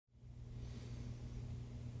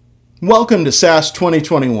Welcome to SASS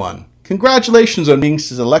 2021. Congratulations on being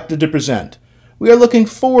selected to present. We are looking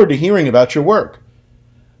forward to hearing about your work.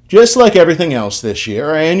 Just like everything else this year,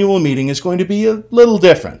 our annual meeting is going to be a little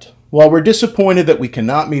different. While we're disappointed that we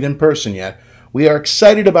cannot meet in person yet, we are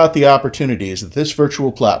excited about the opportunities that this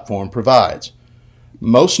virtual platform provides.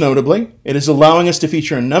 Most notably, it is allowing us to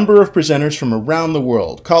feature a number of presenters from around the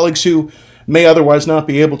world, colleagues who may otherwise not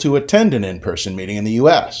be able to attend an in-person meeting in the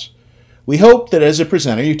U.S. We hope that as a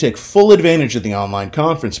presenter you take full advantage of the online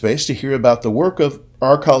conference space to hear about the work of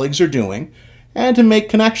our colleagues are doing and to make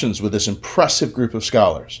connections with this impressive group of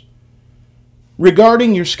scholars.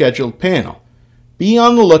 Regarding your scheduled panel, be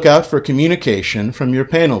on the lookout for communication from your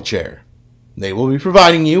panel chair. They will be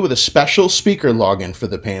providing you with a special speaker login for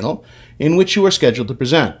the panel in which you are scheduled to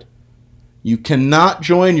present. You cannot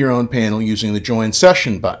join your own panel using the Join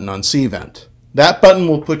Session button on cVent. That button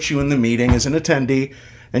will put you in the meeting as an attendee,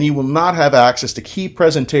 and you will not have access to key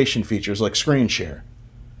presentation features like screen share.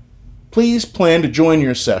 Please plan to join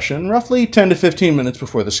your session roughly 10 to 15 minutes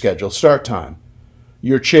before the scheduled start time.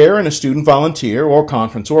 Your chair and a student volunteer or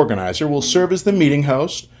conference organizer will serve as the meeting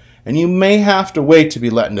host, and you may have to wait to be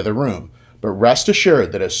let into the room, but rest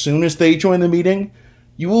assured that as soon as they join the meeting,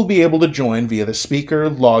 you will be able to join via the speaker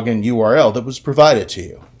login URL that was provided to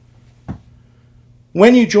you.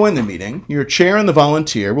 When you join the meeting, your chair and the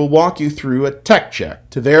volunteer will walk you through a tech check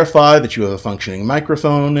to verify that you have a functioning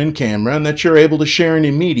microphone and camera and that you're able to share any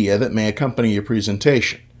media that may accompany your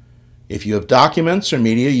presentation. If you have documents or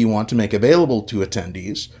media you want to make available to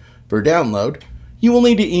attendees for download, you will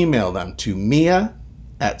need to email them to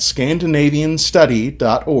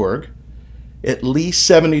mia@scandinavianstudy.org at least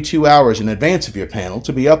 72 hours in advance of your panel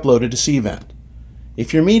to be uploaded to cVent.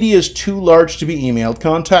 If your media is too large to be emailed,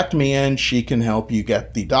 contact Mia and she can help you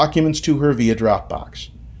get the documents to her via Dropbox.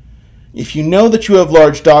 If you know that you have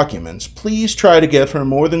large documents, please try to give her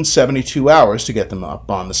more than 72 hours to get them up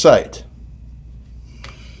on the site.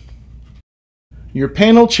 Your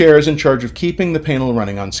panel chair is in charge of keeping the panel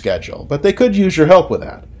running on schedule, but they could use your help with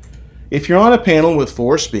that. If you're on a panel with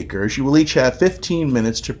 4 speakers, you will each have 15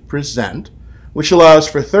 minutes to present, which allows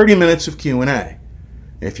for 30 minutes of Q&A.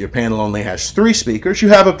 If your panel only has 3 speakers, you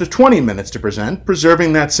have up to 20 minutes to present,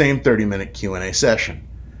 preserving that same 30-minute Q&A session.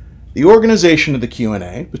 The organization of the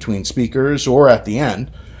Q&A, between speakers or at the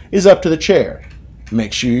end, is up to the chair.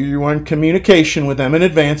 Make sure you are in communication with them in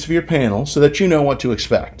advance of your panel so that you know what to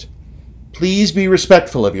expect. Please be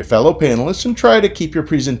respectful of your fellow panelists and try to keep your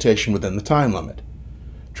presentation within the time limit.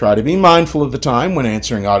 Try to be mindful of the time when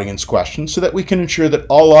answering audience questions so that we can ensure that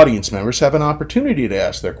all audience members have an opportunity to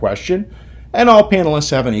ask their question and all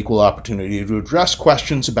panelists have an equal opportunity to address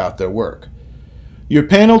questions about their work. Your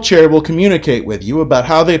panel chair will communicate with you about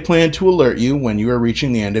how they plan to alert you when you are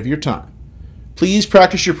reaching the end of your time. Please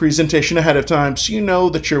practice your presentation ahead of time so you know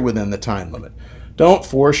that you're within the time limit. Don't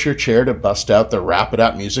force your chair to bust out the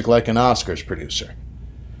wrap-it-up music like an Oscars producer.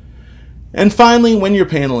 And finally, when your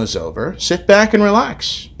panel is over, sit back and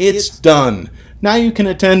relax. It's done. Now you can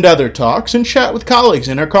attend other talks and chat with colleagues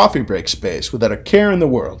in our coffee break space without a care in the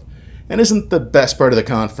world. And isn't the best part of the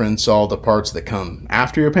conference all the parts that come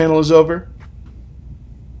after your panel is over?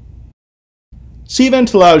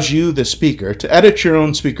 cVent allows you, the speaker, to edit your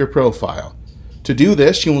own speaker profile. To do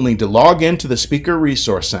this, you will need to log into the Speaker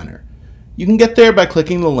Resource Center. You can get there by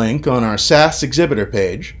clicking the link on our SASS exhibitor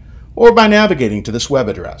page or by navigating to this web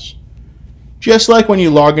address. Just like when you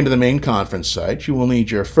log into the main conference site, you will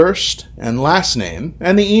need your first and last name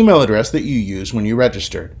and the email address that you used when you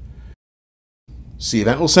registered.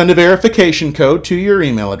 cVent will send a verification code to your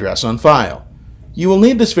email address on file. You will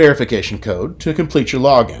need this verification code to complete your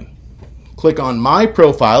login. Click on My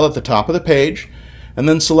Profile at the top of the page and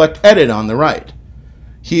then select Edit on the right.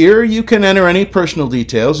 Here you can enter any personal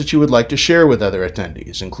details that you would like to share with other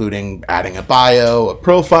attendees, including adding a bio, a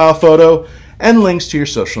profile photo, and links to your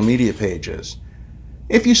social media pages.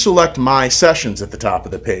 If you select My Sessions at the top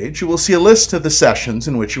of the page, you will see a list of the sessions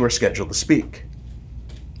in which you are scheduled to speak.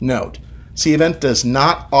 Note: cVent does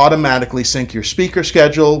not automatically sync your speaker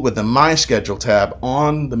schedule with the My Schedule tab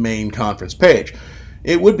on the main conference page.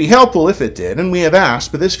 It would be helpful if it did, and we have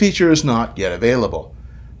asked, but this feature is not yet available.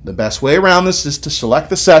 The best way around this is to select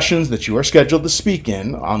the sessions that you are scheduled to speak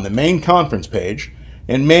in on the main conference page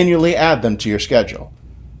and manually add them to your schedule.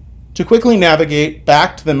 To quickly navigate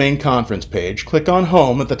back to the main conference page, click on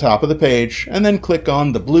Home at the top of the page and then click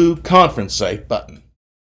on the blue Conference Site button.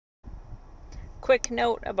 Quick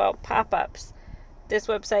note about pop-ups. This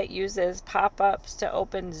website uses pop-ups to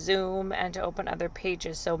open Zoom and to open other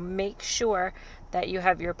pages, so make sure that you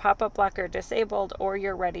have your pop-up blocker disabled or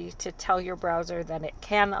you're ready to tell your browser that it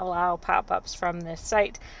can allow pop-ups from this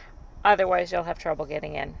site. Otherwise, you'll have trouble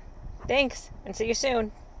getting in. Thanks, and see you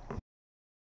soon.